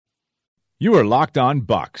You are Locked On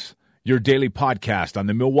Bucks, your daily podcast on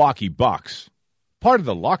the Milwaukee Bucks. Part of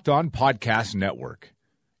the Locked On Podcast Network.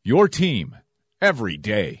 Your team every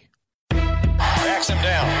day. Backs him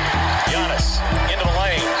down. Giannis into the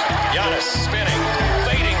lane. Giannis spinning.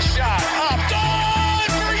 Fading shot. Up. Good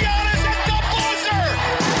for Giannis at the buzzer.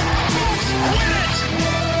 Bucks win it.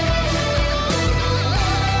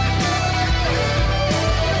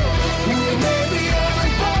 We may be young,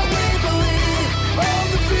 but we believe on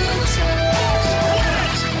the future.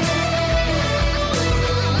 Bucks win it.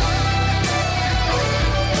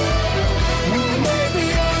 We may be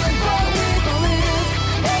young, but we believe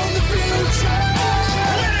on the future.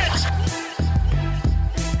 Bucks win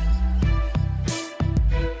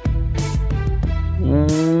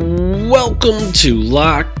it. Welcome to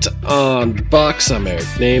Locked On Bucks. I'm Eric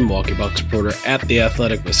Name, Milwaukee Bucks reporter at The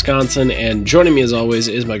Athletic Wisconsin, and joining me as always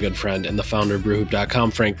is my good friend and the founder of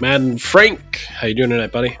BrewHoop.com, Frank Madden. Frank, how you doing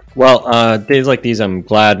tonight, buddy? Well, days like these, I'm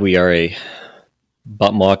glad we are a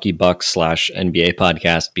Milwaukee Bucks / NBA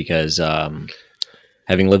podcast because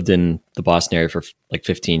having lived in the Boston area for like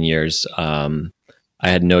 15 years, I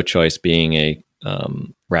had no choice being a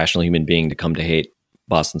rational human being to come to hate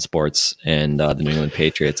Boston sports and the New England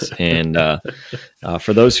Patriots. And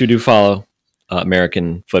for those who do follow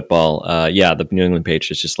American football, the New England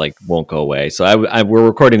Patriots just like won't go away. So we're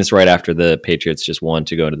recording this right after the Patriots just won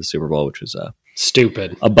to go to the Super Bowl, which was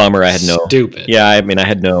Stupid. a bummer. I had no Stupid. Yeah, I mean, I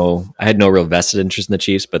had no real vested interest in the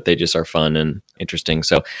Chiefs, but they just are fun and interesting.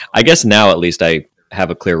 So I guess now at least I have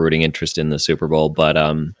a clear rooting interest in the Super Bowl. But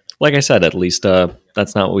like I said, at least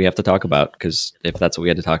that's not what we have to talk about, because if that's what we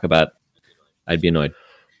had to talk about, I'd be annoyed.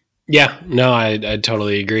 Yeah, no, I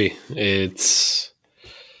totally agree. It's,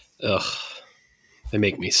 they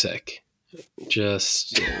make me sick. They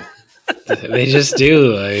just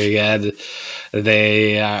do.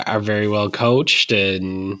 They are very well coached,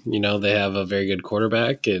 and they have a very good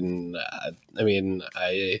quarterback. And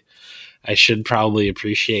I should probably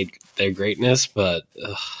appreciate their greatness, but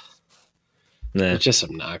they're just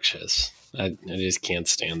obnoxious. I just can't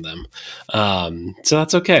stand them. So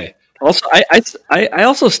that's okay. Also, I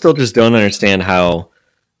also still just don't understand how,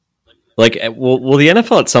 like, will the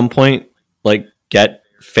NFL at some point like get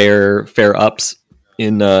fair ups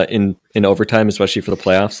in overtime, especially for the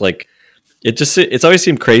playoffs? Like, it's always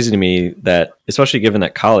seemed crazy to me that, especially given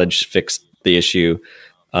that college fixed the issue,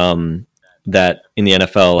 that in the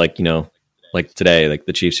NFL, like today, like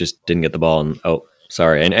the Chiefs just didn't get the ball, and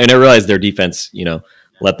sorry, and I realize their defense,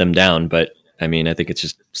 let them down, but I mean, I think it's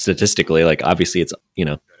just statistically, like, obviously it's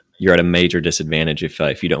you're at a major disadvantage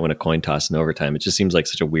if you don't win a coin toss in overtime. It just seems like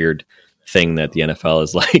such a weird thing that the NFL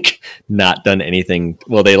has like not done anything.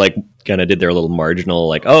 Well, they like kind of did their little marginal,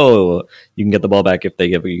 like, you can get the ball back if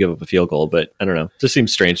you give up a field goal. But I don't know. It just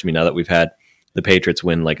seems strange to me now that we've had the Patriots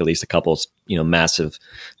win like at least a couple, massive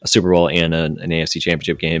Super Bowl and an AFC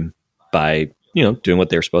Championship game by, doing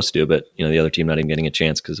what they were supposed to do. But, the other team not even getting a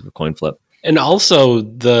chance because of a coin flip. And also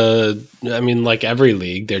like every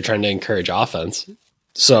league, they're trying to encourage offense.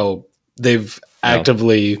 So they've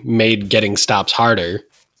actively made getting stops harder.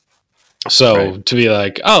 So right. To be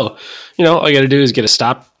like, all you got to do is get a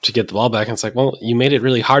stop to get the ball back. And it's like, well, you made it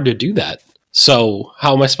really hard to do that. So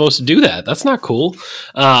how am I supposed to do that? That's not cool.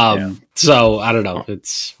 So I don't know.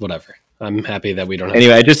 It's whatever. I'm happy that we don't have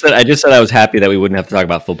Anyway, I just said I was happy that we wouldn't have to talk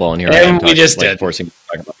about football in here. And we just did. Forcing to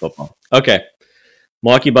talk about football. Okay.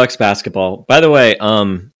 Milwaukee Bucks basketball. By the way,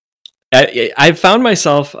 I found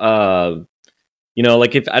myself,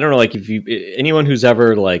 like if anyone who's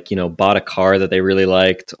ever bought a car that they really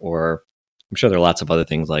liked, or I'm sure there are lots of other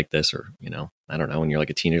things like this, or, I don't know, when you're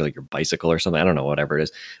like a teenager, like your bicycle or something, I don't know, whatever it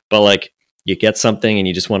is, but like you get something and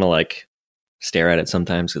you just want to like stare at it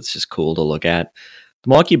sometimes. It's just cool to look at. The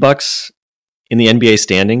Milwaukee Bucks in the NBA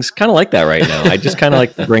standings, kind of like that right now. I just kind of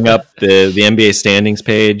like to bring up the NBA standings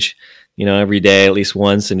page, every day, at least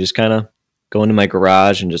once, and just kind of go into my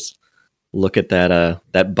garage and just look at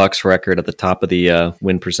that Bucks record at the top of the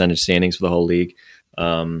win percentage standings for the whole league.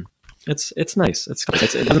 It's nice. It's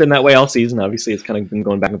been that way all season. Obviously, it's kind of been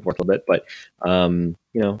going back and forth a little bit, but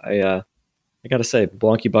I got to say,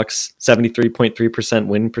 Milwaukee Bucks 73.3%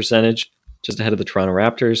 win percentage, just ahead of the Toronto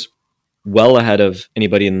Raptors, well ahead of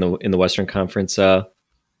anybody in the Western Conference.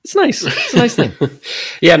 It's nice. It's a nice thing.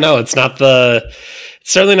 Yeah, no, it's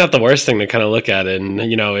certainly not the worst thing to kind of look at, and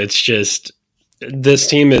it's just. This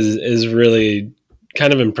team is really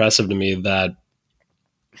kind of impressive to me that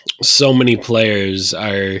so many players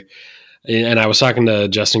are And I was talking to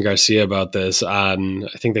Justin Garcia about this on,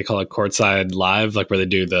 I think they call it Courtside Live, like where they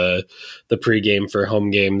do the pregame for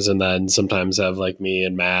home games, and then sometimes have like me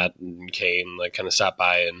and Matt and Kane like kind of stop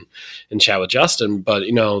by and chat with Justin. But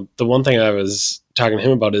the one thing I was talking to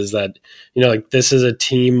him about is that like this is a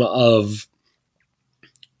team led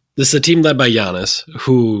by Giannis,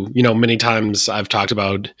 who many times I've talked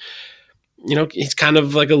about. He's kind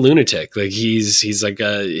of like a lunatic. Like he's like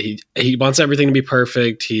he wants everything to be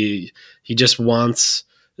perfect. He just wants,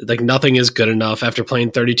 like, nothing is good enough after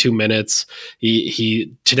playing 32 minutes.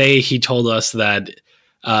 Today he told us that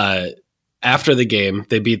after the game,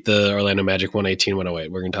 they beat the Orlando Magic 118-108.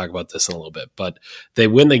 We're going to talk about this in a little bit, but they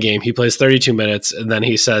win the game. He plays 32 minutes, and then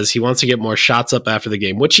he says he wants to get more shots up after the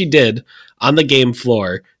game, which he did on the game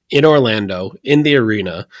floor in Orlando, in the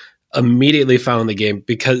arena, immediately following the game,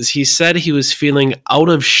 because he said he was feeling out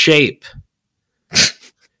of shape.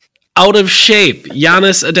 Out of shape.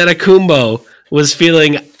 Giannis Antetokounmpo was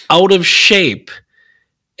feeling out of shape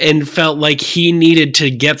and felt like he needed to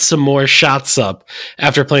get some more shots up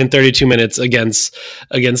after playing 32 minutes against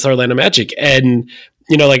the Orlando Magic. And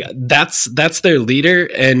like that's their leader.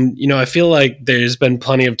 And I feel like there's been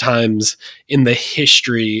plenty of times in the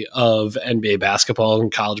history of NBA basketball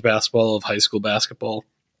and college basketball, of high school basketball,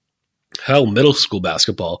 hell, middle school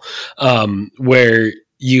basketball, where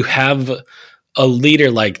you have a leader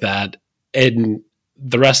like that and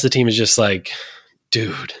the rest of the team is just like,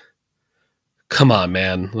 dude, come on,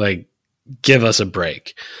 man. Like, give us a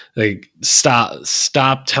break. Like,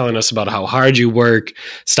 stop telling us about how hard you work.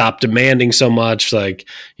 Stop demanding so much. Like,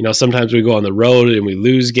 sometimes we go on the road and we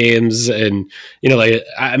lose games. And, like,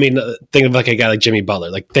 I mean, think of like a guy like Jimmy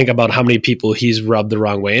Butler. Like, think about how many people he's rubbed the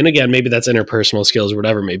wrong way. And again, maybe that's interpersonal skills or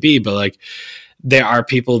whatever it may be. But like, there are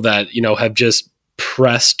people that, have just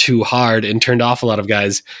pressed too hard and turned off a lot of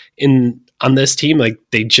guys on this team. Like,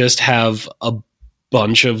 they just have a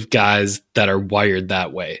bunch of guys that are wired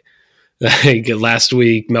that way. Like last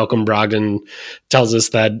week, Malcolm Brogdon tells us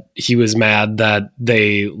that he was mad that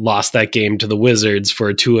they lost that game to the Wizards for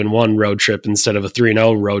a 2-1 road trip instead of a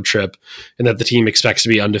 3-0 road trip, and that the team expects to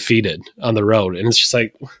be undefeated on the road. And it's just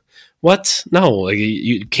like, what? No, like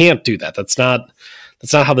you can't do that. That's not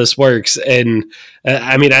how this works. And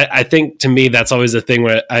I mean, I think, to me, that's always the thing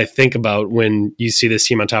where I think about when you see this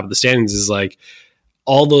team on top of the standings is like,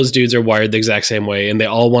 all those dudes are wired the exact same way, and they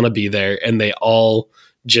all want to be there, and they all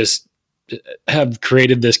just have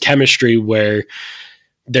created this chemistry where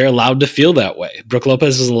they're allowed to feel that way. Brook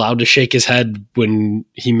Lopez is allowed to shake his head when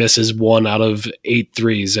he misses 1 out of 8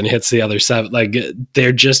 threes and hits the other 7. Like,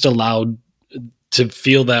 they're just allowed to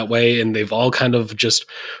feel that way, and they've all kind of just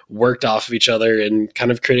worked off of each other and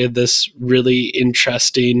kind of created this really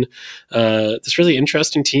interesting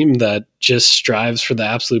team that just strives for the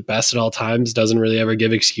absolute best at all times, doesn't really ever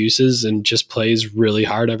give excuses, and just plays really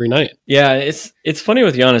hard every night. Yeah, it's funny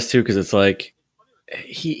with Giannis too, because it's like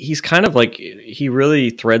he's kind of like, he really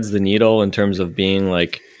threads the needle in terms of being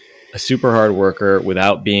like a super hard worker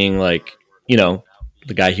without being like,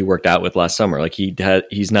 the guy he worked out with last summer. Like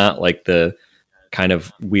he's not like the kind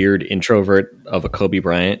of weird introvert of a Kobe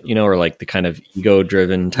Bryant, or like the kind of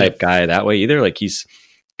ego-driven type guy that way either. Like he's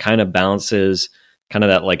kind of balances kind of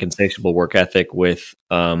that like insatiable work ethic with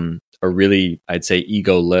a really, I'd say,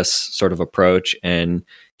 egoless sort of approach. And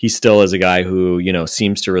he still is a guy who,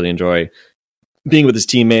 seems to really enjoy being with his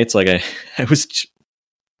teammates. Like I was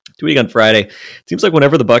tweeting on Friday. It seems like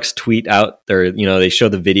whenever the Bucks tweet out their, they show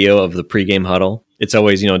the video of the pregame huddle, it's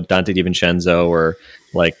always, Dante DiVincenzo or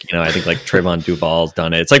like, I think like Trayvon Duval's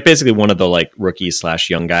done it. It's like basically one of the like rookies /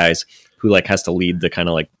 young guys who like has to lead the kind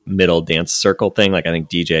of like middle dance circle thing. Like I think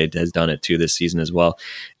DJ has done it too this season as well.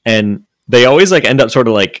 And they always like end up sort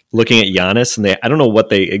of like looking at Giannis, and I don't know what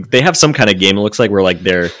they have some kind of game, it looks like, where like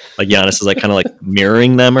they're like Giannis is like kind of like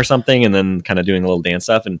mirroring them or something, and then kind of doing a little dance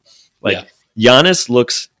stuff. And like Giannis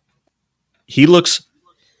looks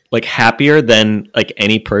like happier than like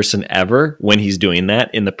any person ever when he's doing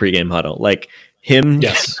that in the pregame huddle. Like him,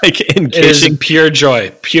 like engaging, it is pure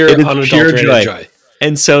joy, pure unadulterated joy.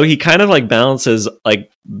 And so he kind of like balances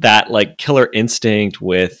like that like killer instinct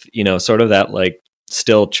with, sort of that like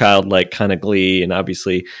still childlike kind of glee. And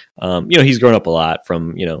obviously, he's grown up a lot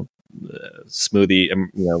from, smoothie,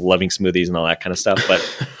 loving smoothies and all that kind of stuff.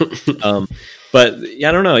 But yeah,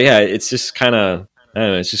 I don't know. Yeah, it's just kind of, I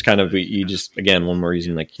don't know, it's just kind of, you just, again, one more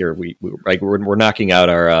reason, like here, we're knocking out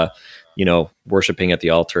our, worshiping at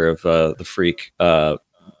the altar of the freak a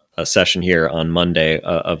session here on Monday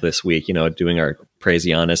of this week, doing our Praise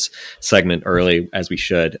Giannis segment early as we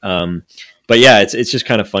should. But yeah, it's just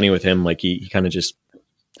kind of funny with him. Like he kind of just,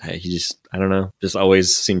 I don't know, just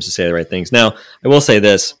always seems to say the right things. Now, I will say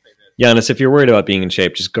this, Giannis, if you're worried about being in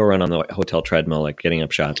shape, just go run on the hotel treadmill, like getting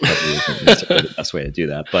up shots. Probably isn't necessarily the best way to do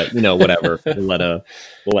that, but whatever. We'll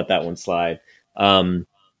let that one slide.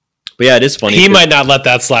 But yeah, it is funny. He might not let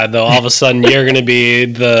that slide though. All of a sudden, you're going to be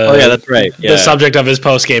that's right. The subject of his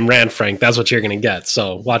post game rant, Frank. That's what you're going to get.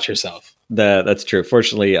 So watch yourself. That's true.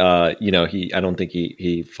 Fortunately, I don't think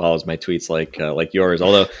he follows my tweets like yours.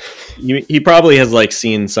 Although he probably has like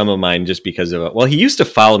seen some of mine just because of it. Well, he used to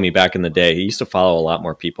follow me back in the day. He used to follow a lot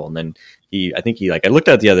more people, and then I looked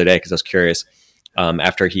at it the other day because I was curious.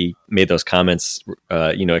 After he made those comments,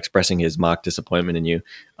 expressing his mock disappointment in you,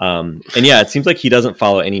 and yeah, it seems like he doesn't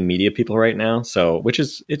follow any media people right now. So,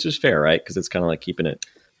 it's just fair, right? Because it's kind of like keeping it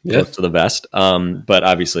close to the vest. But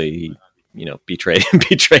obviously, he betrayed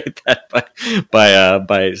that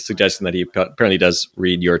by suggesting that he apparently does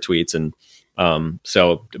read your tweets, and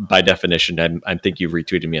so by definition, I think you've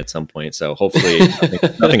retweeted me at some point. So hopefully,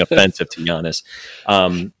 nothing offensive to Giannis.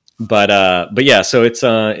 But yeah, so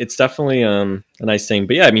it's definitely a nice thing.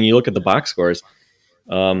 But yeah, I mean, you look at the box scores.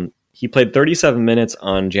 He played 37 minutes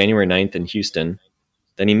on January 9th in Houston.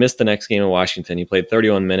 Then he missed the next game in Washington. He played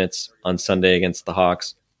 31 minutes on Sunday against the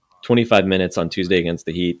Hawks, 25 minutes on Tuesday against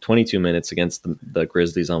the Heat, 22 minutes against the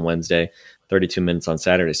Grizzlies on Wednesday, 32 minutes on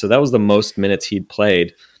Saturday. So that was the most minutes he'd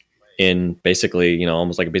played in basically,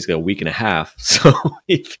 almost like basically a week and a half. So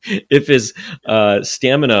if his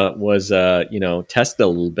stamina was, tested a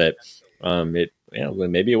little bit,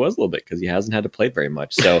 maybe it was a little bit because he hasn't had to play very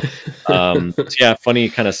much. So, yeah, funny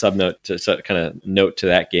kind of note to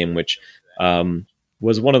that game, which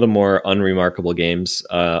was one of the more unremarkable games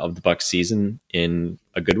of the Bucks season in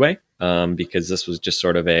a good way, because this was just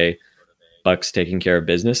sort of a Bucks taking care of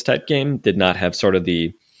business type game. Did not have sort of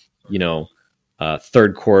the,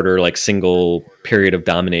 third quarter, like single period of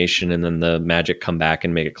domination, and then the Magic come back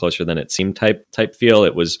and make it closer than it seemed type feel.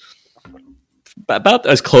 It was about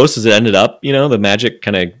as close as it ended up. The Magic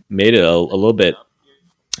kind of made it a little bit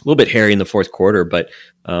hairy in the fourth quarter, but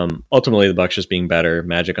ultimately the Bucks just being better.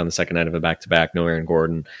 Magic on the second night of a back-to-back, no Aaron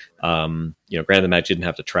Gordon. Granted, the Magic didn't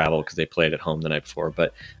have to travel because they played at home the night before,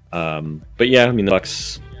 but yeah, I mean, the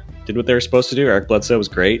Bucks did what they were supposed to do. Eric Bledsoe was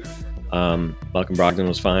great. Malcolm Brogdon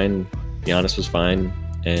was fine. Giannis was fine,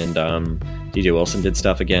 and DJ Wilson did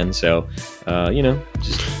stuff again. So,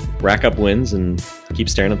 just rack up wins and keep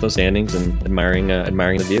staring at those standings and admiring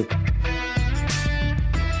the view.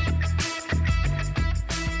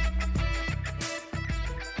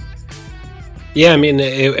 Yeah, I mean,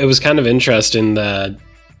 it was kind of interesting that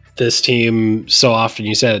this team, so often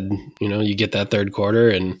you said, you get that third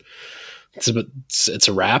quarter and it's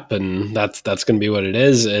a wrap, and that's going to be what it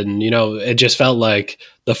is. And, it just felt like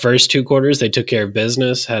the first two quarters, they took care of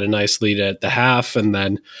business, had a nice lead at the half. And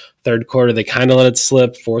then third quarter, they kind of let it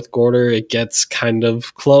slip. Fourth quarter, it gets kind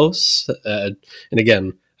of close. And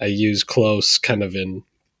again, I use close kind of in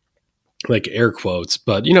like air quotes,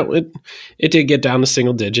 but it did get down to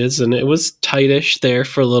single digits, and it was tightish there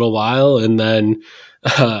for a little while. And then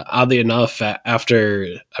oddly enough, after,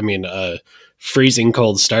 freezing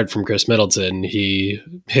cold start from Chris Middleton, he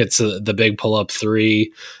hits the big pull-up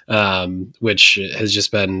three, which has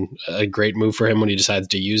just been a great move for him when he decides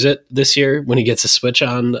to use it this year, when he gets a switch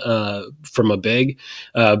on from a big.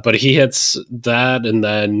 But he hits that, and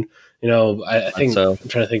then, I think, I'm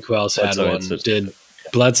trying to think who else had one.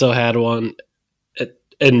 Bledsoe had one,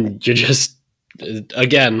 and you're just,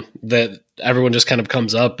 again, that everyone just kind of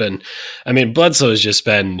comes up. And I mean, Bledsoe has just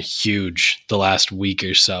been huge the last week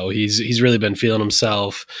or so. He's really been feeling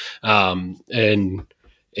himself. And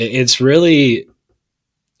it's really,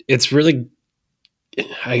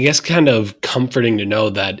 I guess, kind of comforting to know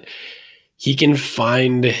that he can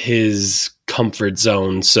find his comfort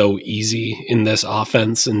zone so easy in this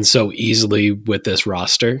offense and so easily with this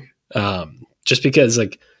roster. Just because,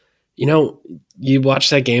 you watch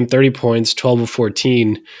that game, 30 points, 12 of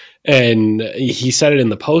 14, and he said it in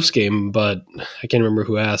the post game, but I can't remember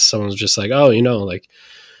who asked. Someone was just like, oh,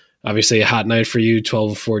 obviously a hot night for you,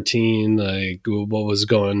 12 of 14. Like, what was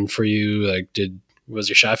going for you? Like, was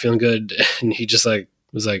your shot feeling good? And he just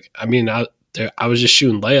was like, I mean, I was just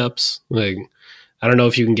shooting layups. Like, I don't know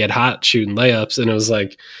if you can get hot shooting layups. And it was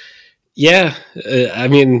like, yeah,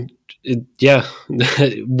 yeah.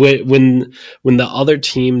 when the other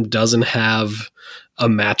team doesn't have a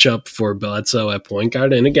matchup for Bledsoe at point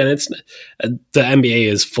guard, and again, it's the NBA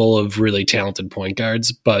is full of really talented point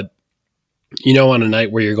guards, but on a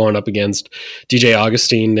night where you're going up against DJ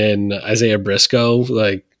Augustine and Isaiah Briscoe,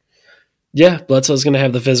 Bledsoe's going to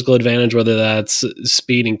have the physical advantage, whether that's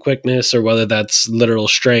speed and quickness or whether that's literal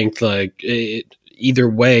strength. Either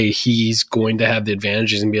way, he's going to have the advantage.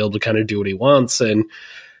 He's going to be able to kind of do what he wants. And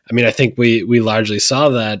I mean, I think we largely saw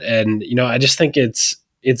that, and I just think it's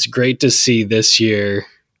great to see this year,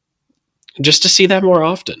 just to see that more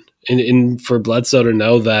often, and for Bledsoe to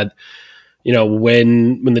know that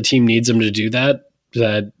when the team needs him to do that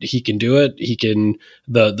he can do it. He can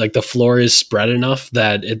the floor is spread enough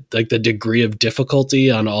that the degree of difficulty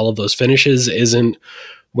on all of those finishes isn't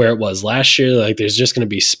where it was last year. Like there's just going to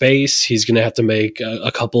be space. He's going to have to make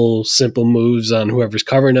a couple simple moves on whoever's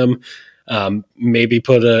covering him. Maybe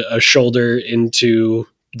put a shoulder into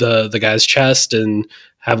the guy's chest and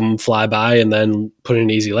have him fly by, and then put an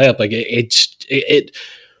easy layup. Like it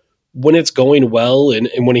when it's going well and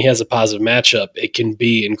when he has a positive matchup, it can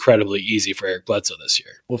be incredibly easy for Eric Bledsoe this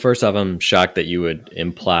year. Well, first off, I'm shocked that you would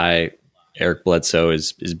imply Eric Bledsoe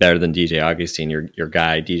is better than DJ Augustine, your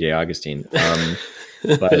guy, DJ Augustine.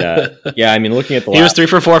 But yeah, I mean, looking at he was 3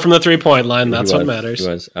 for 4 from the 3-point line. That's what matters. He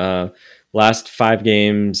was. Last 5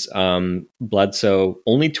 games, Bledsoe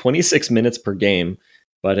only 26 minutes per game,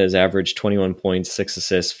 but has averaged 21 points, 6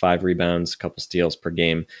 assists, 5 rebounds, a couple steals per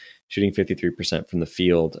game, shooting 53% from the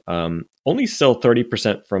field. Only still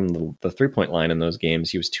 30% from the 3-point line in those games.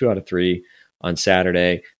 He was 2 out of 3 on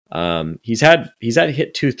Saturday. He's had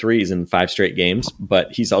hit 2 threes in 5 straight games,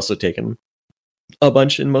 but he's also taken a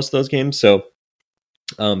bunch in most of those games. So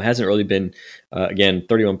hasn't really been, again,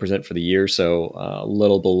 31% for the year. So a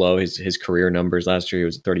little below his career numbers. Last year he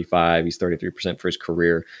was 35. He's 33% for his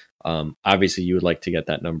career. Obviously you would like to get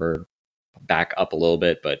that number back up a little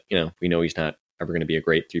bit, but we know he's not ever going to be a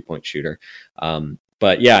great 3-point shooter.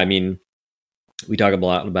 But yeah, I mean, we talk a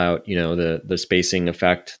lot about, the spacing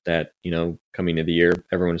effect that, coming into the year,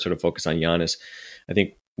 everyone sort of focused on Giannis. I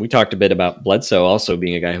think we talked a bit about Bledsoe also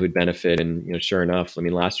being a guy who would benefit. And, sure enough, I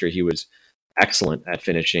mean, last year he was excellent at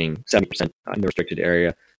finishing 70% in the restricted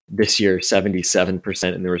area. This year,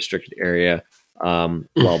 77% in the restricted area,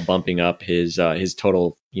 while bumping up his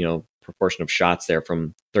total, proportion of shots there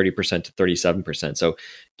from 30% to 37%. So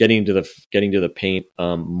getting to the paint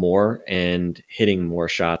more and hitting more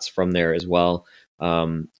shots from there as well.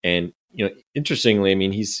 And interestingly, I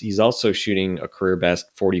mean, he's also shooting a career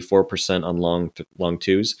best 44% on long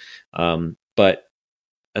twos, but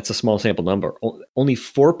that's a small sample number. Only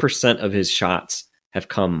 4% of his shots have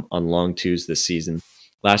come on long twos this season.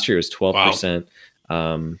 Last year it was 12%.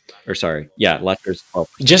 Wow. Last year was 12%.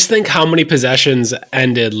 Just think how many possessions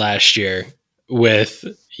ended last year with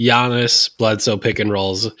Giannis, Bledsoe pick and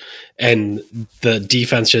rolls, and the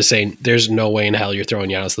defense just saying, "There's no way in hell you're throwing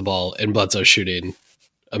Giannis the ball," and Bledsoe shooting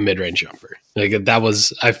a mid-range jumper. Like that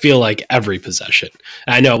was, I feel like every possession.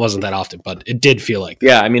 I know it wasn't that often, but it did feel like that.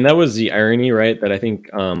 Yeah, I mean, that was the irony, right? That I think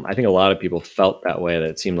a lot of people felt that way, that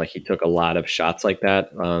it seemed like he took a lot of shots like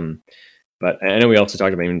that. But I know we also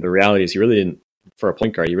talked about, I mean, the reality is he really didn't, for a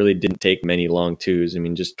point guard, he really didn't take many long twos. I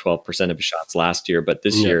mean, just 12% of his shots last year, but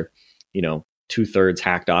this year, 2/3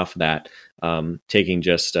 hacked off of that, taking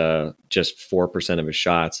just 4% of his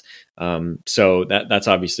shots. So that's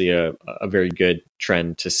obviously a very good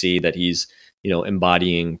trend to see, that he's,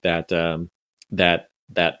 embodying that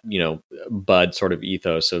Bud sort of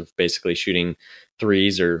ethos of basically shooting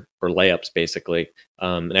threes or layups basically.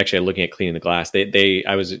 And actually looking at Cleaning the Glass,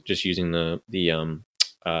 I was just using the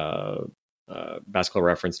Basketball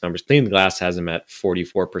Reference numbers. Cleaning the Glass has him at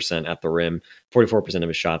 44% at the rim, 44% of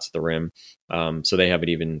his shots at the rim. So they have it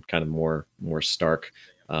even kind of more stark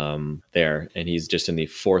there. And he's just in the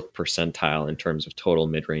 4th percentile in terms of total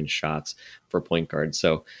mid-range shots for a point guard.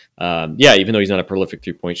 So even though he's not a prolific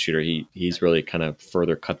 3-point shooter, he's really kind of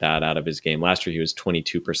further cut that out of his game. Last year he was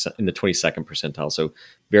 22% in the 22nd percentile. So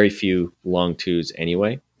very few long twos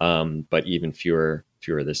anyway, but even fewer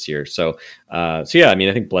this year. So yeah, I mean,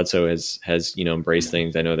 I think Bledsoe has embraced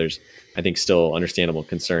things. I know there's, I think, still understandable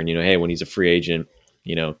concern, hey, when he's a free agent,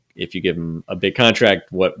 if you give him a big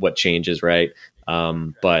contract, what changes, right?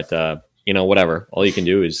 But whatever, all you can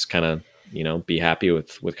do is kind of, be happy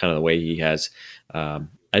with kind of the way he has,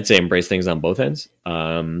 I'd say, embrace things on both ends.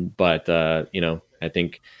 But I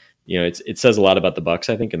think, it says a lot about the Bucks,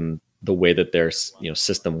 I think, and the way that their,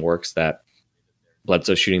 system works, that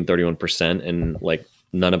Bledsoe shooting 31%, and like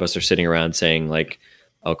none of us are sitting around saying like,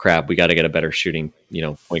 oh crap, we got to get a better shooting,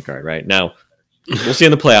 point guard right now. We'll see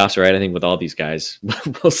in the playoffs, right? I think with all these guys,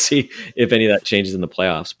 we'll see if any of that changes in the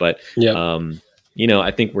playoffs. But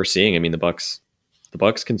I think we're seeing, I mean, the Bucks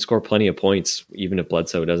can score plenty of points even if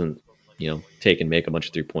Bledsoe doesn't, take and make a bunch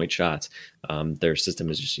of 3-point shots. Their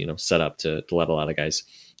system is just, set up to let a lot of guys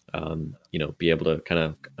be able to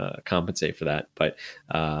kind of compensate for that. But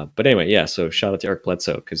anyway, yeah. So shout out to Eric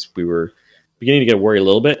Bledsoe, because we were beginning to get worried a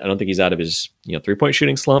little bit. I don't think he's out of his 3-point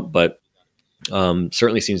shooting slump, but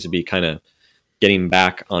certainly seems to be kind of getting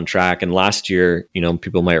back on track. And last year,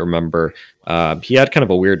 people might remember he had kind of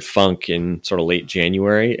a weird funk in sort of late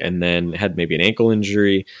January, and then had maybe an ankle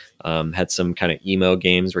injury, had some kind of emo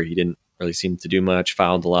games where he didn't really seem to do much,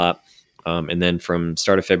 fouled a lot. And then from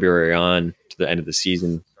start of February on to the end of the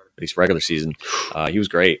season, at least regular season, he was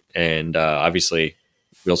great. And obviously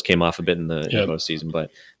wheels came off a bit in the postseason,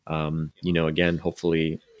 but again,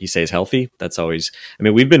 hopefully he stays healthy. That's always,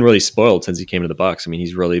 we've been really spoiled since he came to the Bucks.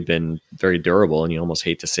 He's really been very durable, and you almost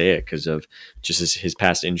hate to say it because of just his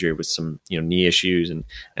past injury with some, knee issues and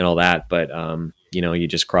all that. But, you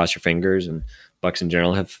just cross your fingers, and Bucks in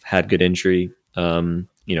general have had good injury,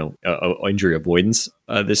 injury avoidance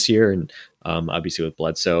this year. And obviously with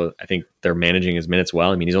Bledsoe, I think they're managing his minutes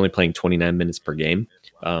well. He's only playing 29 minutes per game.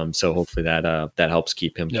 So hopefully that helps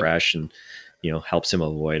keep him fresh, and helps him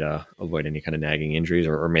avoid any kind of nagging injuries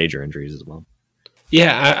or major injuries as well.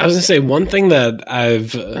 Yeah, I was gonna say one thing that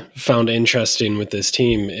I've found interesting with this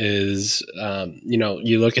team is,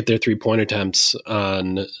 you look at their 3-point attempts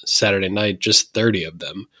on Saturday night, just 30 of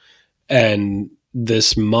them, and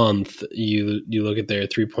this month you look at their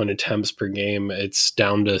 3-point attempts per game, it's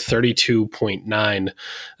down to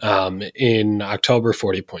 32.9. In October,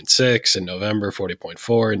 40.6. In November,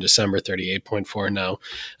 40.4. In December, 38.4. Now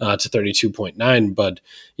to 32.9. But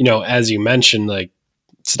as you mentioned, like,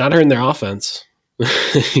 it's not hurting their offense.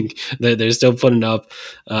 They're still putting up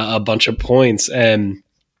a bunch of points, and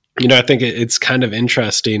I think it's kind of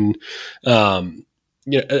interesting.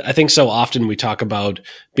 I think so often we talk about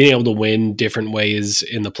being able to win different ways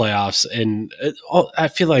in the playoffs. And I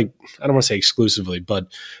feel like, I don't want to say exclusively, but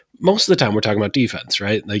most of the time we're talking about defense,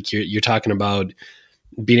 right? Like you're talking about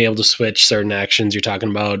being able to switch certain actions. You're talking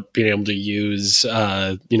about being able to use, big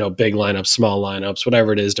lineups, small lineups,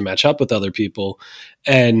 whatever it is to match up with other people.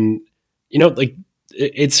 And,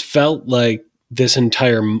 it's felt like this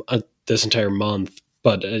entire month,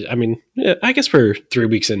 but I guess we're 3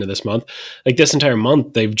 weeks into this month. Like this entire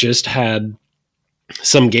month, they've just had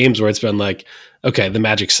some games where it's been like, okay, the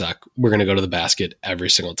Magic suck. We're going to go to the basket every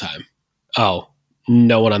single time. Oh,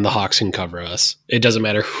 no one on the Hawks can cover us. It doesn't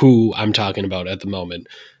matter who I'm talking about at the moment.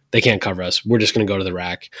 They can't cover us. We're just going to go to the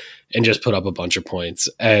rack and just put up a bunch of points.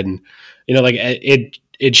 And,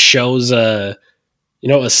 it shows a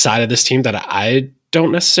side of this team that I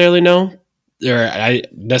don't necessarily know, or I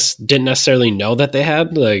didn't necessarily know that they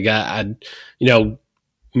had. Like,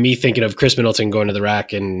 me thinking of Chris Middleton going to the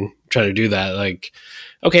rack and trying to do that, like,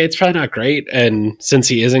 okay, it's probably not great. And since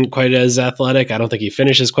he isn't quite as athletic, I don't think he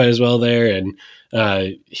finishes quite as well there. And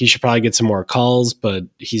he should probably get some more calls, but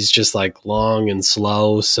he's just like long and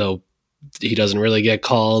slow, so he doesn't really get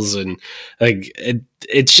calls. And like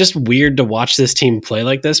it's just weird to watch this team play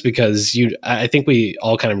like this, because I think we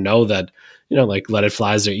all kind of know that, like, let it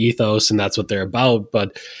fly is their ethos and that's what they're about.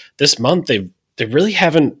 But this month they really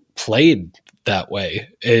haven't played that way.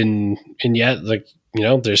 And yet, like,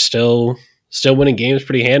 they're still winning games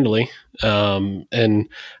pretty handily. And I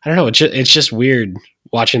don't know, it's just weird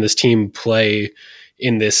watching this team play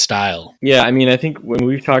in this style. Yeah. I think when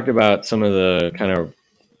we've talked about some of the kind of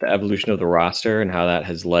the evolution of the roster and how that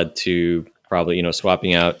has led to probably,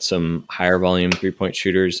 swapping out some higher volume 3-point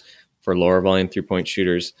shooters for lower volume 3-point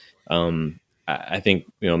shooters. I think,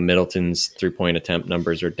 Middleton's 3-point attempt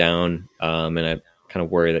numbers are down. And I kind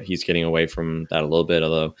of worry that he's getting away from that a little bit,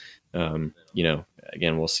 although,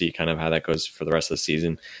 again, we'll see kind of how that goes for the rest of the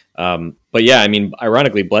season. But yeah,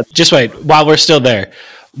 ironically, just wait while we're still there.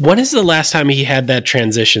 When is the last time he had that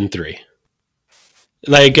transition 3?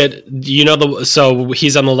 Like, so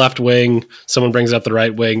he's on the left wing, someone brings up the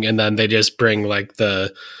right wing, and then they just bring like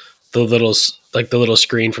the little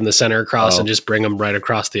screen from the center across and just bring them right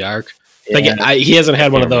across the arc. Yeah. Like, he hasn't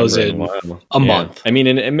had one of those in a month.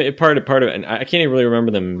 And part of it, and I can't even really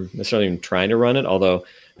remember them necessarily even trying to run it. Although,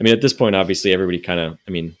 at this point, obviously, everybody kind of,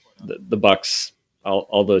 the Bucks,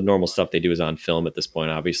 all the normal stuff they do is on film at this point,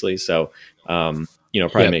 obviously. So,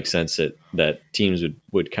 probably makes sense that teams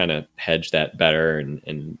would kind of hedge that better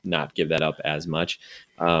and not give that up as much.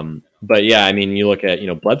 But yeah, you look at,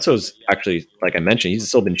 Bledsoe's actually, like I mentioned, he's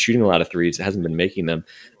still been shooting a lot of threes. It hasn't been making them.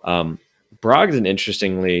 Brogdon,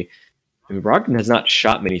 interestingly, Brogdon has not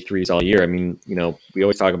shot many threes all year. We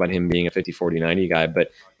always talk about him being a 50, 40, 90 guy, but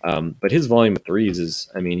his volume of threes is,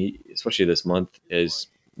 especially this month, is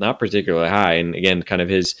not particularly high. And again, kind of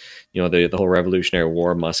his, the whole Revolutionary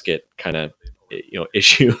War musket kind of,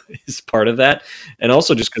 issue is part of that. And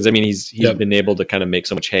also just because, he's been able to kind of make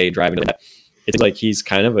so much hay driving to that. It's like he's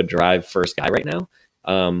kind of a drive first guy right now,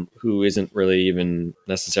 who isn't really even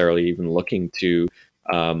necessarily even looking to,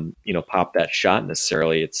 pop that shot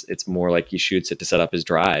necessarily. It's more like he shoots it to set up his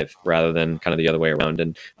drive rather than kind of the other way around.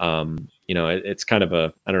 And, it's kind of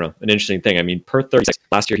an interesting thing. I mean, per 36,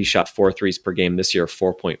 last year he shot 4 threes per game. This year,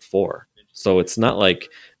 4.4. So it's not like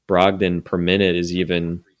Brogdon per minute is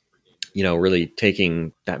even, really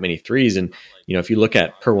taking that many threes. And, if you look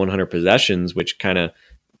at per 100 possessions, which kind of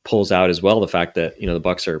pulls out as well the fact that, the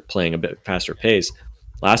Bucks are playing a bit faster pace.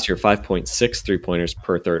 Last year, 5.6 3-pointers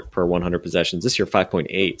per 100 possessions. This year,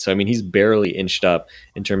 5.8. So, I mean, he's barely inched up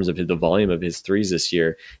in terms of the volume of his threes this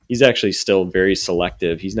year. He's actually still very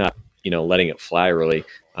selective. He's not, letting it fly really.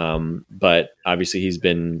 But obviously he's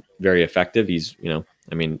been very effective. He's,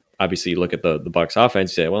 obviously you look at the Bucks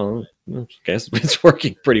offense, you say, well, I guess it's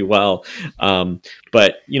working pretty well.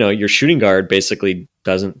 But, your shooting guard basically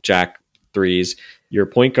doesn't jack threes. Your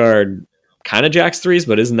point guard kind of jacks threes,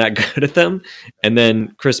 but isn't that good at them. And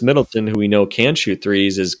then Chris Middleton, who we know can shoot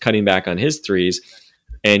threes, is cutting back on his threes.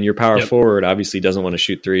 And your power forward obviously doesn't want to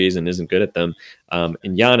shoot threes and isn't good at them. And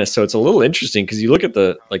Giannis, so it's a little interesting because you look at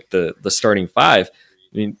the starting five.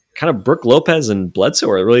 I mean, kind of Brook Lopez and Bledsoe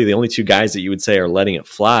are really the only two guys that you would say are letting it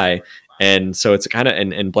fly. And so it's kind of,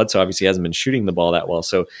 and Bledsoe obviously hasn't been shooting the ball that well.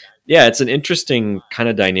 So yeah, it's an interesting kind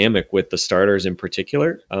of dynamic with the starters in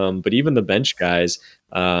particular. But even the bench guys,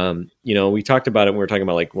 we talked about it when we were talking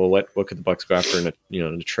about like, well, what could the Bucks go after in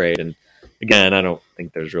a trade? And again, I don't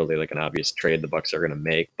think there's really like an obvious trade the Bucks are going to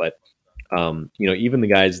make, but even the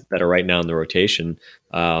guys that are right now in the rotation,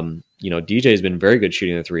 DJ has been very good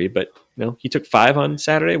shooting the three, but he took 5 on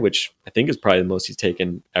Saturday, which I think is probably the most he's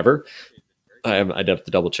taken ever. I'd have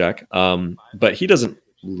to double check. But he doesn't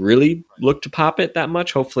really look to pop it that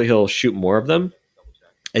much. Hopefully he'll shoot more of them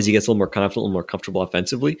as he gets a little more confident, a little more comfortable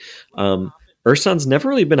offensively. Ersan's never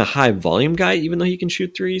really been a high volume guy, even though he can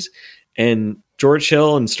shoot threes. And George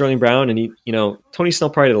Hill and Sterling Brown and Tony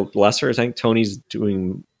Snell probably lesser. I think Tony's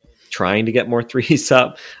trying to get more threes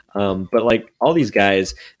up. But like all these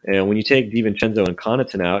guys, when you take DiVincenzo and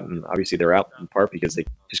Connaughton out, and obviously they're out in part because they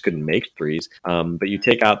just couldn't make threes. But you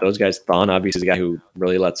take out those guys, Thon obviously is the guy who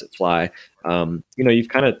really lets it fly. You've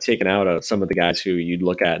kind of taken out some of the guys who you'd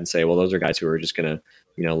look at and say, well, those are guys who are just going to,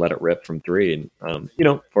 let it rip from three. And,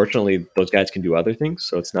 fortunately those guys can do other things.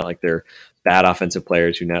 So it's not like they're bad offensive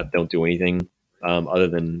players who don't do anything other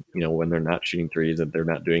than, when they're not shooting threes and they're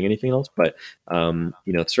not doing anything else. But,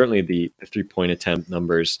 certainly the 3-point attempt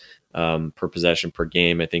numbers per possession per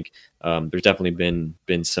game, I think there's definitely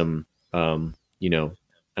been some, I don't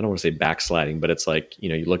want to say backsliding, but it's like,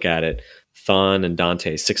 you look at it, Thon and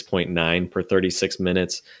Dante 6.9 per 36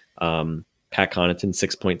 minutes, Pat Connaughton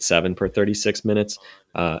 6.7 per 36 minutes.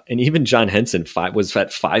 And even John Henson was at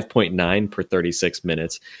 5.9 per 36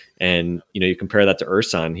 minutes. And, you compare that to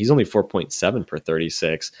Ersan, he's only 4.7 per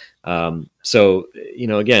 36. So,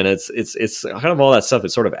 again, it's kind of all that stuff. It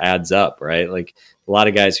sort of adds up, right? Like a lot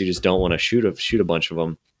of guys who just don't want to shoot a bunch of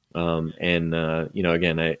them.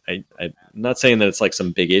 Again, I'm not saying that it's like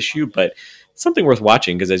some big issue, but it's something worth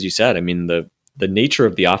watching. Cause as you said, I mean, the nature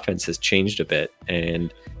of the offense has changed a bit.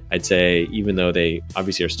 And I'd say even though they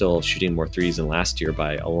obviously are still shooting more threes than last year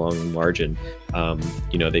by a long margin,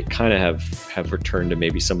 they kind of have returned to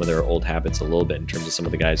maybe some of their old habits a little bit in terms of some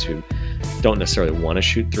of the guys who don't necessarily want to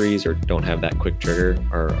shoot threes or don't have that quick trigger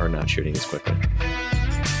are not shooting as quickly.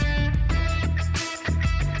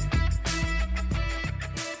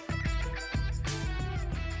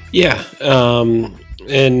 Yeah. And,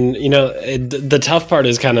 the tough part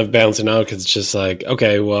is kind of balancing out because it's just like,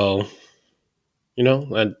 okay, well,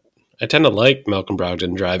 I tend to like Malcolm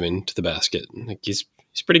Brogdon driving to the basket. Like he's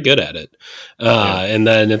pretty good at it. And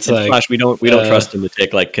then it's like, Flash, we don't trust him to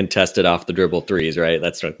take like contested off the dribble threes, right?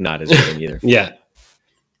 That's not his game either. Yeah.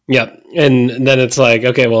 Yeah. And then it's like,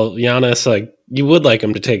 okay, well, Giannis, like you would like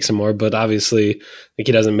him to take some more, but obviously like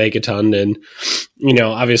he doesn't make a ton. And,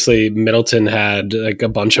 obviously Middleton had like a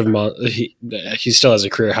bunch of, he still has a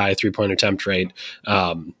career high 3-point attempt rate.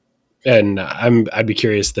 And I'd be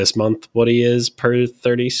curious this month what he is per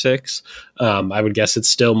 36. I would guess it's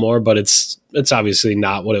still more, but it's obviously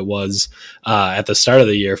not what it was at the start of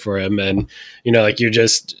the year for him. And and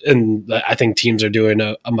I think teams are doing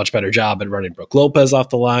a much better job at running Brook Lopez off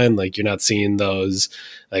the line. Like you're not seeing those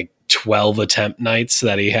like 12 attempt nights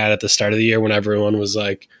that he had at the start of the year when everyone was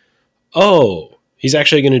like, oh, he's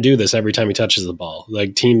actually going to do this every time he touches the ball.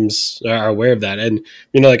 Like teams are aware of that. And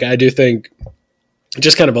I do think.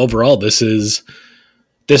 Just kind of overall, this is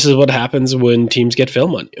what happens when teams get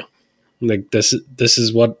film on you. Like this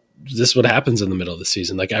is what happens in the middle of the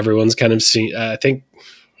season. Like everyone's kind of seen. I think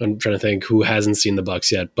I'm trying to think who hasn't seen the Bucks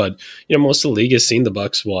yet, but most of the league has seen the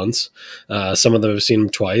Bucks once. Some of them have seen them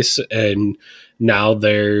twice, and now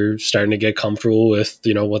they're starting to get comfortable with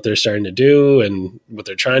what they're starting to do and what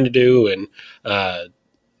they're trying to do, and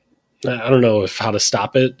I don't know if how to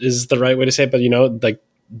stop it is the right way to say it, but like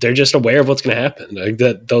they're just aware of what's going to happen. Like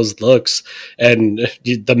that, those looks, and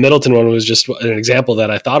the Middleton one was just an example that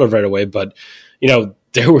I thought of right away. But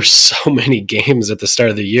there were so many games at the start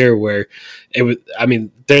of the year where it was. I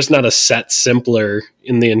mean, there's not a set simpler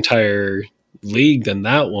in the entire league than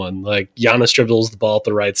that one. Like Giannis dribbles the ball up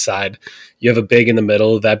the right side. You have a big in the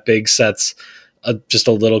middle. That big sets just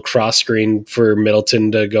a little cross screen for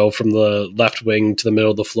Middleton to go from the left wing to the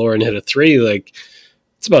middle of the floor and hit a three. Like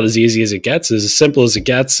it's about as easy as it gets, as simple as it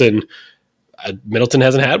gets. And Middleton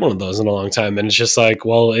hasn't had one of those in a long time. And it's just like,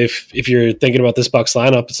 well, if you're thinking about this Bucks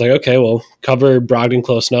lineup, it's like, okay, well, cover Brogdon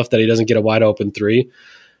close enough that he doesn't get a wide open three.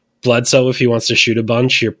 Bledsoe, if he wants to shoot a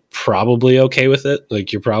bunch, you're probably okay with it.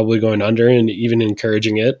 Like you're probably going under and even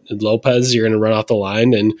encouraging it. And Lopez, you're going to run off the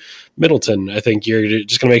line. And Middleton, I think you're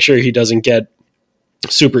just going to make sure he doesn't get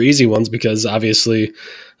super easy ones because obviously,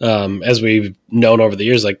 as we've known over the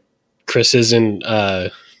years, like Chris isn't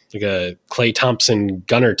like a Klay Thompson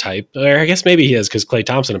gunner type, or I guess maybe he is because Klay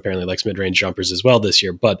Thompson apparently likes mid-range jumpers as well this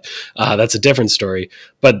year, but that's a different story.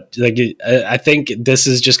 But like I think this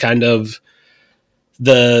is just kind of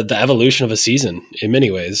the evolution of a season in many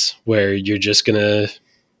ways, where you're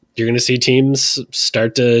gonna see teams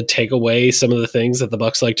start to take away some of the things that the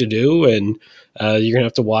Bucks like to do, and you're gonna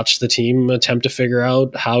have to watch the team attempt to figure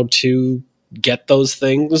out how to get those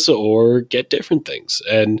things or get different things.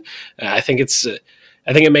 And I think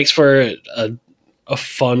it makes for a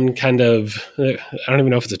fun kind of, I don't even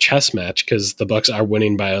know if it's a chess match because the Bucks are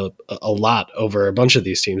winning by a lot over a bunch of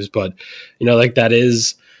these teams, but like that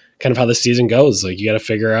is kind of how the season goes. Like you got to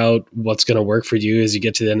figure out what's going to work for you as you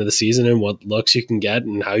get to the end of the season and what looks you can get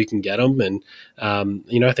and how you can get them. And,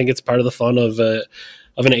 I think it's part of the fun of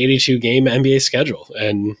an 82 game NBA schedule.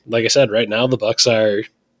 And like I said, right now the Bucks are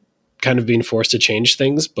kind of being forced to change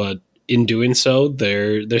things, but in doing so,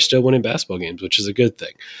 they're still winning basketball games, which is a good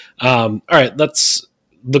thing. All right, let's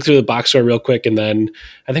look through the box score real quick, and then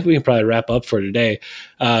I think we can probably wrap up for today.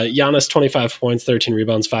 Giannis, 25 points, 13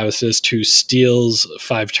 rebounds, 5 assists, 2 steals,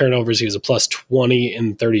 5 turnovers. He was a plus 20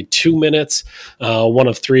 in 32 minutes, 1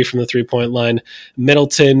 of 3 from the three-point line.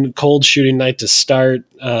 Middleton, cold shooting night to start.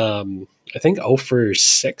 I think 0 for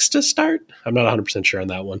 6 to start. I'm not 100% sure on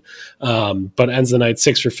that one. But ends the night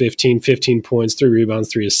 6 for 15, 15 points, 3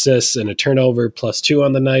 rebounds, 3 assists, and a turnover, plus 2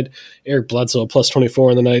 on the night. Eric Bledsoe, plus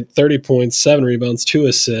 24 on the night, 30 points, 7 rebounds, 2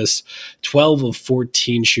 assists, 12 of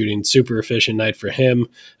 14 shooting. Super efficient night for him.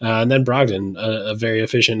 And then Brogdon, a very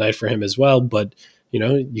efficient night for him as well. But,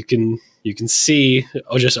 you can see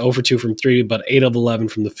just 0 for 2 from 3, but 8 of 11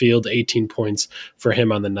 from the field, 18 points for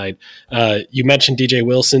him on the night. You mentioned DJ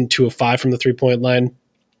Wilson, 2 of 5 from the three-point line.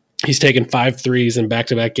 He's taken 5 threes in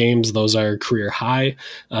back-to-back games. Those are career high,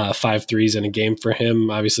 5 threes in a game for him.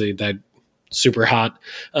 Obviously, that super hot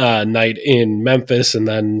night in Memphis, and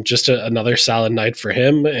then just another solid night for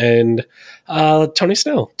him. And Tony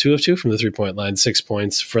Snell, 2 of 2 from the three-point line, 6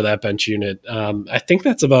 points for that bench unit. I think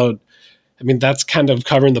that's that's kind of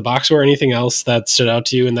covering the box score. Anything else that stood out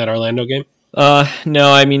to you in that Orlando game?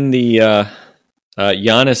 No, I mean the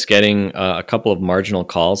Giannis getting a couple of marginal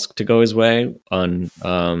calls to go his way on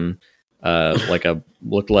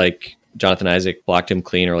looked like Jonathan Isaac blocked him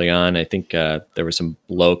clean early on. I think there was some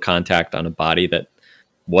low contact on a body that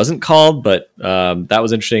wasn't called, but that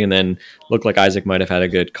was interesting. And then looked like Isaac might have had a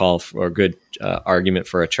good call or good argument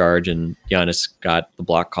for a charge, and Giannis got the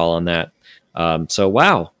block call on that. So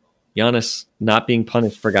wow. Giannis not being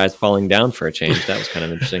punished for guys falling down for a change. That was kind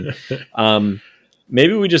of interesting.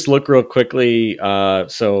 Maybe we just look real quickly.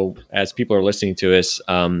 So as people are listening to us,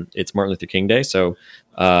 it's Martin Luther King Day. So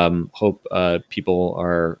hope people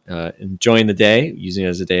are enjoying the day, using it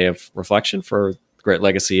as a day of reflection for the great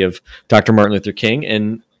legacy of Dr. Martin Luther King.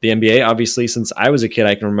 And the NBA, obviously, since I was a kid,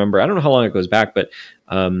 I can remember, I don't know how long it goes back, but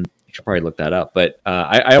you should probably look that up. But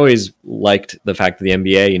I always liked the fact that the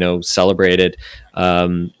NBA, celebrated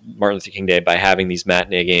Martin Luther King Day by having these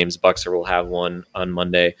matinee games. Bucks will have one on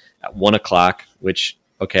Monday at 1:00, which,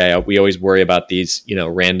 we always worry about these,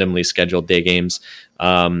 randomly scheduled day games,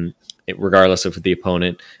 regardless of the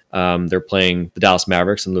opponent. They're playing the Dallas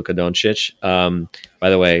Mavericks and Luka Doncic. By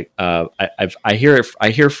the way, I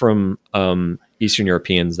hear from Eastern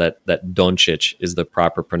Europeans that Doncic is the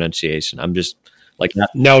proper pronunciation. I'm just like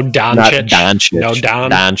Doncic. No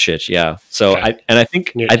Doncic. Yeah. So okay. I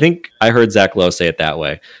think I heard Zach Lowe say it that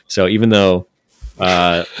way. So even though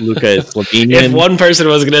Luka is Slovenian, if one person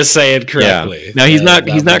was going to say it correctly, yeah. Now he's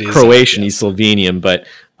not Croatian. He's Slovenian, but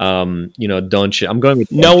Doncic. I'm going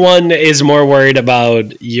with no one is more worried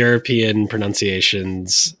about European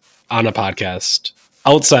pronunciations on a podcast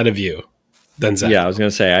outside of you than Zach. Yeah, I was going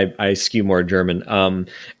to say I skew more German.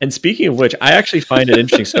 And speaking of which, I actually find it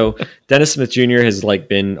interesting. So Dennis Smith Jr. has like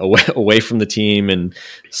been away from the team and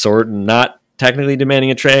sort of not technically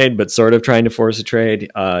demanding a trade, but sort of trying to force a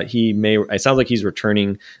trade. It sounds like he's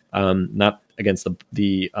returning, not against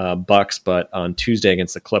the Bucks, but on Tuesday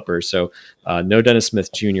against the Clippers. So no Dennis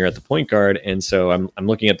Smith Jr. at the point guard, and so I'm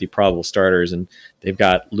looking at the probable starters, and they've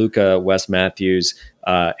got Luka, Wes Matthews,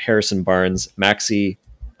 Harrison Barnes, Maxi.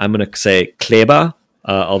 I'm going to say Kleber,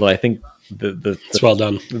 although I think it's well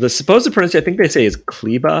done. The supposed pronunciation, I think they say is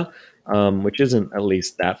Kleber, which isn't at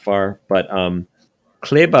least that far, but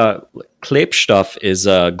Kleber, Klebstoff is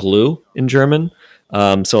glue in German.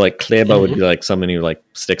 So like Kleber would be like someone who like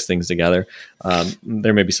sticks things together.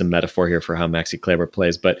 There may be some metaphor here for how Maxi Kleber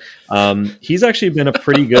plays, but he's actually been a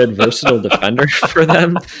pretty good versatile defender for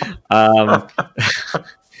them.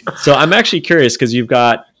 So I'm actually curious because you've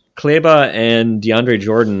got Kleber and DeAndre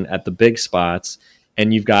Jordan at the big spots,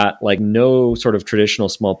 and you've got like no sort of traditional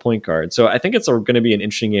small point guard. So I think it's going to be an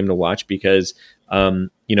interesting game to watch because, I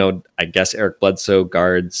guess Eric Bledsoe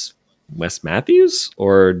guards Wes Matthews,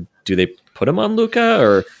 or do they put him on Luka,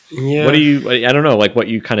 or what do you? I don't know, like what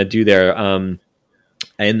you kind of do there. And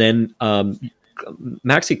then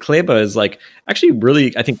Maxi Kleber is like actually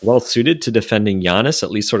really, I think, well suited to defending Giannis, at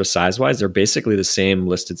least sort of size wise. They're basically the same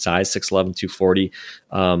listed size, 6'11", 240.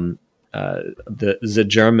 The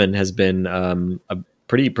German has been a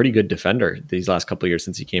pretty good defender these last couple of years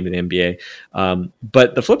since he came to the NBA.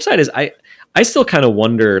 But the flip side is I still kind of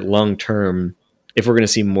wonder long term if we're going to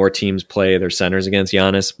see more teams play their centers against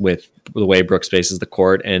Giannis with the way Brooks spaces the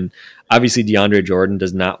court. And obviously DeAndre Jordan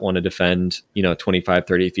does not want to defend, 25,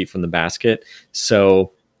 30 feet from the basket.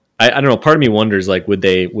 So I don't know. Part of me wonders, like, would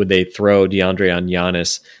they throw DeAndre on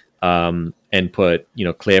Giannis and put,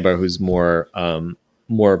 Kleber, who's more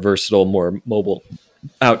versatile, more mobile,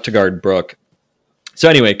 out to guard Brook. So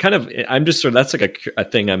anyway, kind of, I'm just sort of, that's like a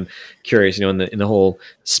thing I'm curious, in the whole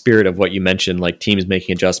spirit of what you mentioned, like teams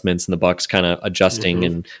making adjustments and the Bucks kind of adjusting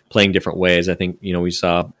and playing different ways. I think, we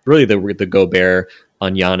saw really the Gobert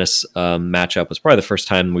on Giannis matchup was probably the first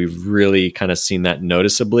time we've really kind of seen that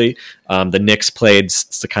noticeably. The Knicks played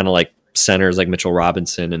kind of like centers like Mitchell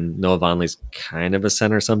Robinson, and Noah Vonleh's kind of a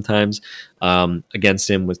center sometimes against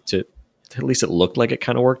him at least it looked like it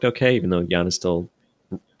kind of worked okay, even though Giannis still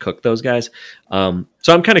cook those guys. So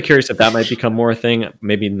I'm kind of curious if that might become more a thing,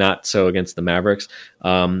 maybe not so against the Mavericks.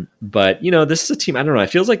 But this is a team, I don't know. It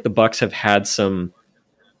feels like the Bucks have had some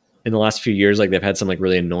in the last few years, like they've had some like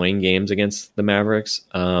really annoying games against the Mavericks.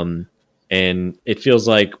 And it feels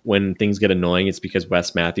like when things get annoying, it's because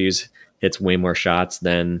Wes Matthews hits way more shots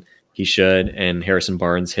than he should. And Harrison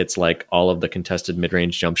Barnes hits like all of the contested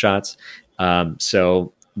mid-range jump shots.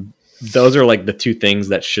 So those are like the two things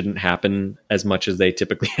that shouldn't happen as much as they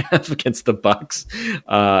typically have against the Bucks.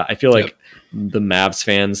 I feel like the Mavs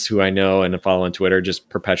fans who I know and follow on Twitter just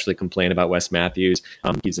perpetually complain about Wes Matthews.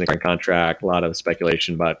 He's in a current contract, a lot of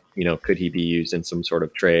speculation about, could he be used in some sort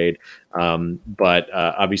of trade? But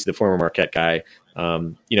obviously the former Marquette guy,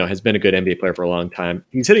 has been a good NBA player for a long time.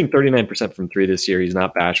 He's hitting 39% from three this year. He's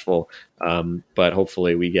not bashful, but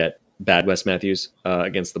hopefully we get bad Wes Matthews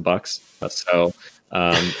against the Bucks. So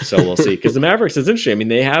we'll see, because the Mavericks is interesting. I mean,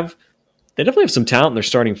 they definitely have some talent in their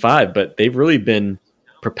starting five, but they've really been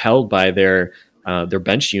propelled by their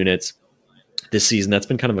bench units this season. That's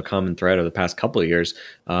been kind of a common thread over the past couple of years.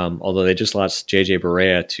 Although they just lost JJ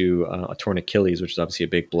Barea to a torn Achilles, which is obviously a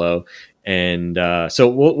big blow. And so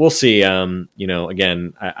we'll see.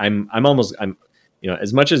 Again, I'm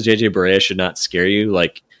as much as JJ Barea should not scare you,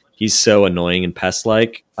 like he's so annoying and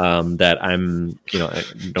pest-like that I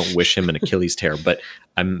don't wish him an Achilles tear, but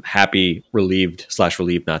I'm relieved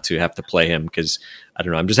not to have to play him, because I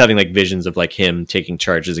don't know, I'm just having like visions of like him taking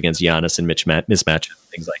charges against Giannis and mismatches,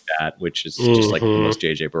 things like that, which is just like the most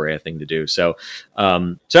JJ Barea thing to do. So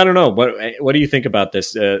I don't know. What do you think about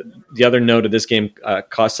this? The other note of this game,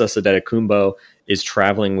 Kostas Adetokounmpo is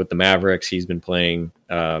traveling with the Mavericks. He's been playing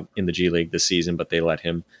in the G League this season, but they let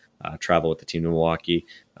him travel with the team in Milwaukee.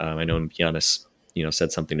 I know Giannis,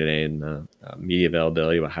 said something today in media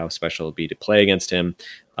availability about how special it'd be to play against him.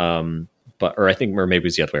 Or maybe it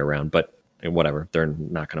was the other way around, but whatever. They're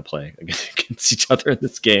not going to play against each other in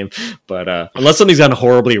this game. But unless something's gone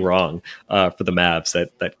horribly wrong for the Mavs,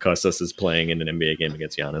 that Kostas is playing in an NBA game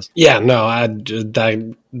against Giannis. Yeah, no,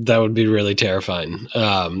 that would be really terrifying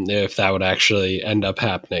if that would actually end up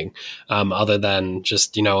happening. Other than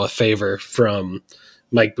just, a favor from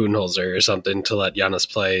Mike Budenholzer or something to let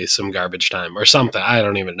Giannis play some garbage time or something. I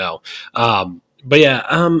don't even know. But yeah,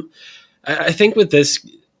 I think with this,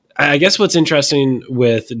 I guess what's interesting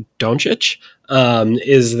with Doncic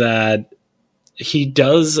is that he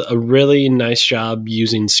does a really nice job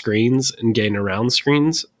using screens and getting around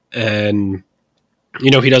screens. And, he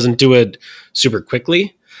doesn't do it super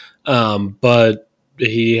quickly, but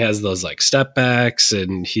he has those like step backs,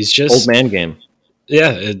 and he's just old man game.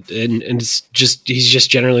 Yeah, and it's just he's just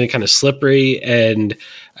generally kind of slippery. And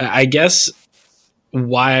I guess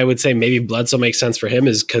why I would say maybe Bledsoe makes sense for him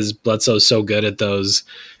is because Bledsoe's so good at those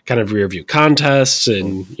kind of rear view contests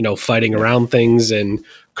and, fighting around things and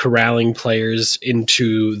corralling players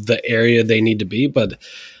into the area they need to be. But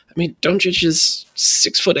I mean, Doncic is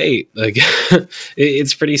 6'8". Like,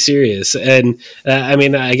 it's pretty serious. And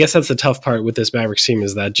I guess that's the tough part with this Mavericks team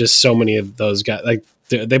is that just so many of those guys, like,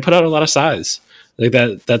 they put out a lot of size. Like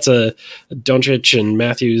that's a Doncic and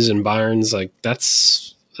Matthews and Barnes. Like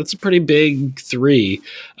that's a pretty big three.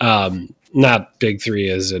 Not big three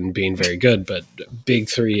as in being very good, but big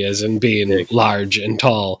three as in being big, large and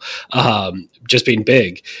tall. Just being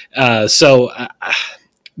big. So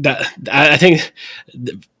I think.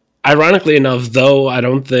 Ironically enough, though, I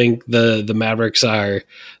don't think the Mavericks are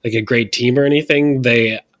like a great team or anything.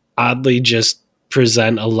 They oddly just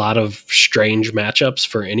present a lot of strange matchups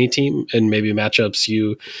for any team, and maybe matchups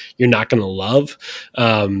you're not going to love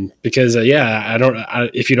because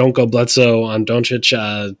if you don't go Bledsoe on Doncic,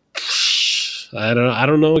 I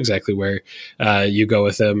don't know exactly where you go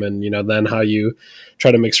with him, and then how you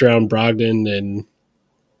try to mix around Brogdon and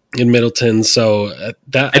in Middleton. So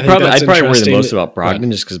that I'd probably worry the most about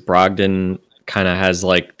Brogdon just because Brogdon kind of has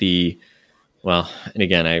like and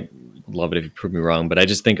again, I love it if you prove me wrong, but I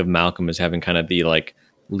just think of Malcolm as having kind of the like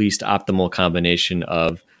least optimal combination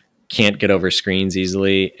of can't get over screens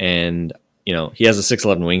easily. And, he has a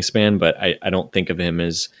 6'11" wingspan, but I don't think of him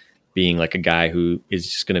as being like a guy who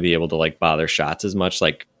is just going to be able to like bother shots as much.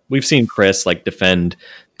 Like we've seen Chris like defend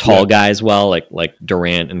tall guys well, like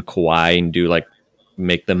Durant and Kawhi, and do like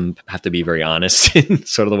make them have to be very honest in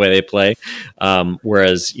sort of the way they play.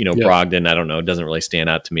 Whereas, Brogdon, I don't know, doesn't really stand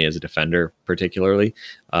out to me as a defender particularly,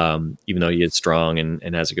 even though he is strong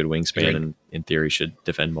and has a good wingspan and in theory should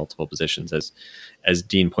defend multiple positions. As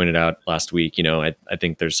Dean pointed out last week, I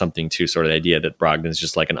think there's something to sort of the idea that Brogdon is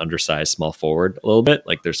just like an undersized small forward a little bit.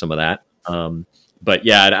 Like there's some of that. But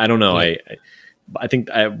yeah, I don't know. Yeah. I think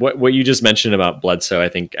what you just mentioned about Bledsoe, I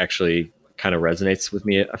think actually kind of resonates with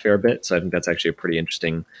me a fair bit. So I think that's actually a pretty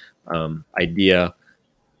interesting idea.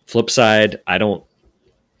 Flip side, I don't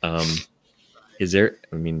I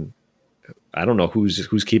don't know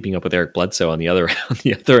who's keeping up with Eric Bledsoe on the other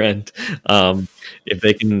end. If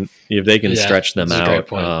they can stretch them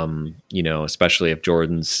out, especially if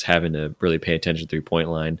Jordan's having to really pay attention to 3-point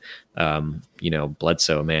line.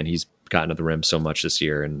 Bledsoe, man, he's gotten to the rim so much this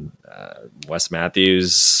year, and Wes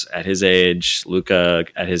Matthews at his age, Luka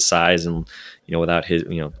at his size, and without his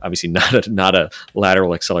obviously not a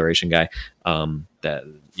lateral acceleration guy,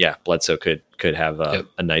 Bledsoe could have a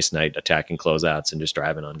nice night attacking closeouts and just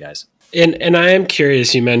driving on guys. And I am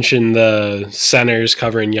curious, you mentioned the centers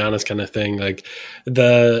covering Giannis kind of thing, like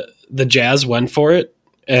the Jazz went for it.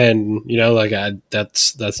 And,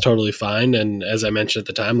 that's totally fine. And as I mentioned at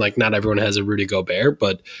the time, like not everyone has a Rudy Gobert,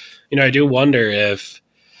 but, I do wonder if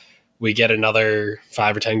we get another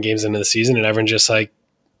 5 or 10 games into the season and everyone's just like,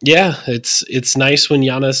 yeah, it's nice when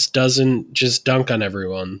Giannis doesn't just dunk on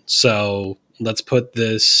everyone. So let's put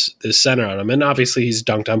this center on him. And obviously he's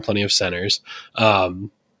dunked on plenty of centers.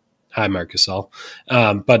 Hi, Marc Gasol.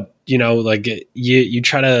 But, you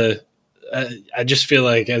try to, I just feel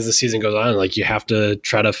like as the season goes on, like you have to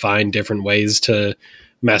try to find different ways to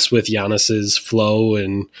mess with Giannis's flow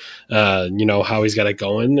and, how he's got it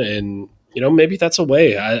going. And, maybe that's a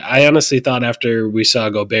way. I honestly thought after we saw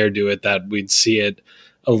Gobert do it that we'd see it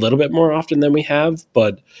a little bit more often than we have.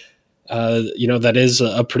 But, that is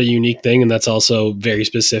a pretty unique thing. And that's also very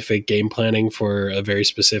specific game planning for a very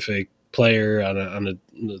specific player on a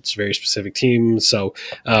very specific team. So,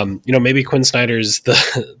 maybe Quinn Snyder's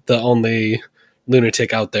the only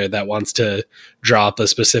lunatic out there that wants to draw up a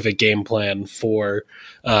specific game plan for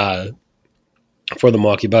the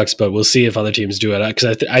Milwaukee Bucks, but we'll see if other teams do it.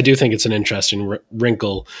 Because I do think it's an interesting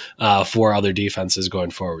wrinkle for other defenses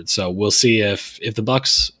going forward. So we'll see if the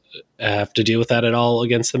Bucks have to deal with that at all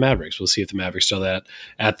against the Mavericks. We'll see if the Mavericks throw that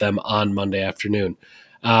at them on Monday afternoon.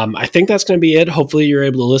 I think that's going to be it. Hopefully you're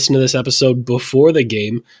able to listen to this episode before the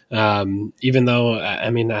game. Even though,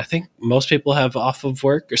 I think most people have off of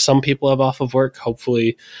work, or some people have off of work.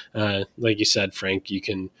 Hopefully, like you said, Frank, you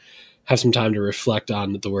can have some time to reflect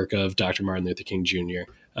on the work of Dr. Martin Luther King Jr.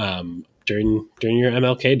 During your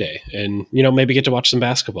MLK Day, and maybe get to watch some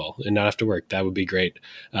basketball and not have to work. That would be great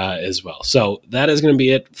as well. So that is going to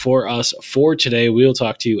be it for us for today. We will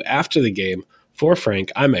talk to you after the game For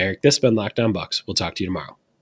Frank, I'm Eric. This has been Locked On Bucks. We'll talk to you tomorrow.